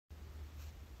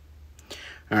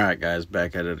Alright guys,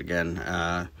 back at it again.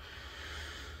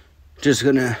 Just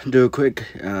gonna do a quick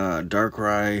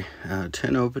Darkrie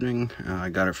tin opening. I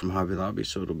got it from Hobby Lobby,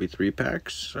 so it'll be 3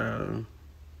 packs.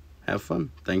 Have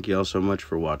fun. Thank you all so much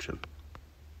for watching.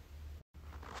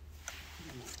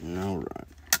 Alright,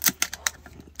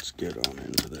 let's get on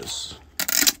into this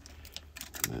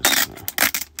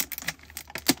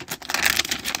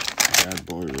bad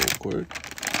boy real quick.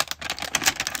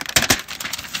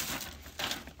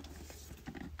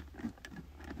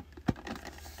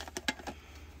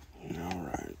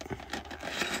 Alright.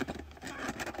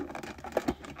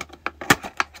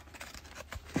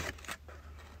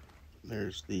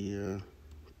 There's the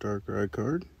Darkrie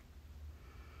card.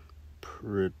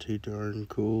 Pretty darn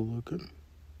cool looking.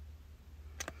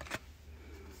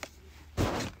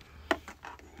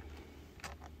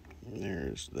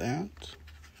 There's that.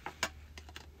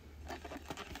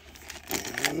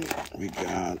 And we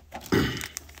got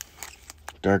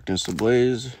Darkness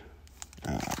Ablaze,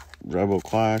 Rebel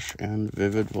Clash, and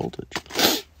Vivid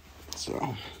Voltage.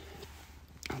 So,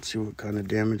 let's see what kind of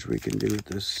damage we can do with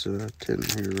this tin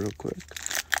here real quick.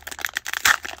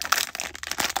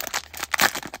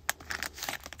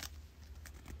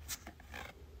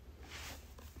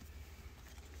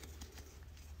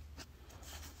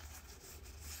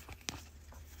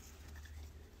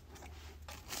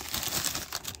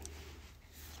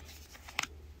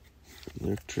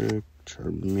 Electric,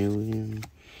 Charmeleon,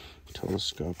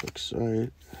 Telescopic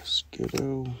Sight,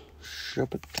 Skiddo,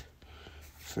 Shuppet,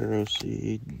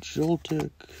 Ferroseed,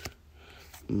 Joltik,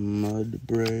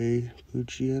 Mudbray,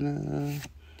 Poochyena,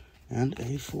 and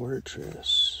a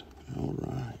Fortress.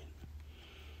 Alright.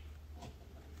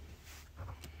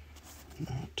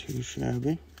 Not too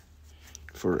shabby.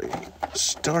 For a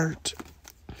start,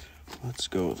 let's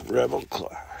go with Rebel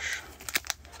Clash.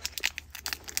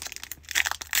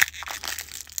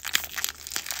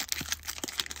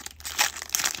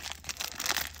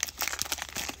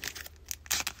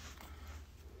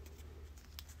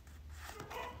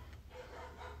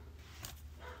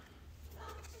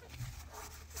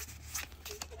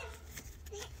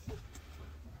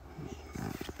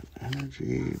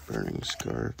 Energy, Burning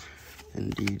Scarf,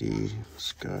 Indeedee,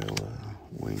 Skyla,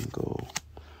 Wingull,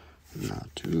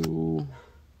 Natu,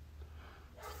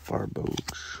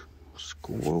 Barboach,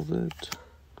 Squovit,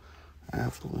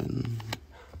 Applin,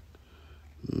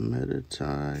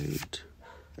 Meditite,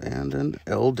 and an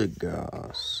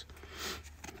Eldegoss.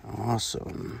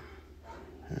 Awesome.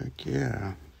 Heck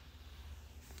yeah.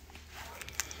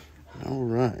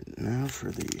 Alright, now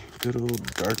for the good old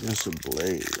Darkness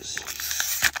Ablaze.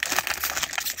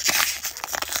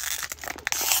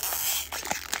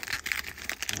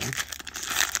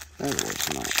 That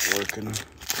was not working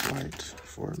quite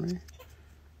for me.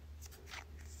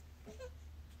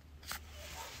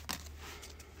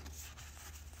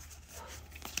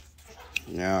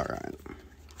 Alright,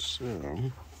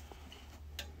 so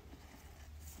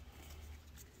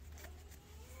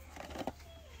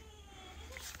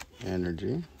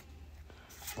Energy,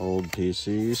 Old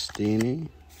PC, Steenie,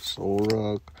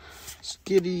 Solrock,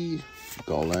 Skitty,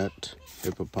 Golett,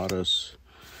 Hippopotas,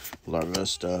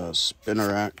 Larvesta,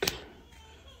 Spinarak,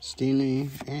 Steenie,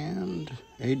 and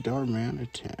a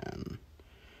Darmanitan.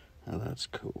 Now that's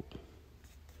cool.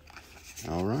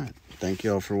 Alright, thank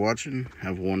you all for watching.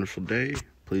 Have a wonderful day.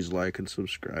 Please like and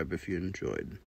subscribe if you enjoyed.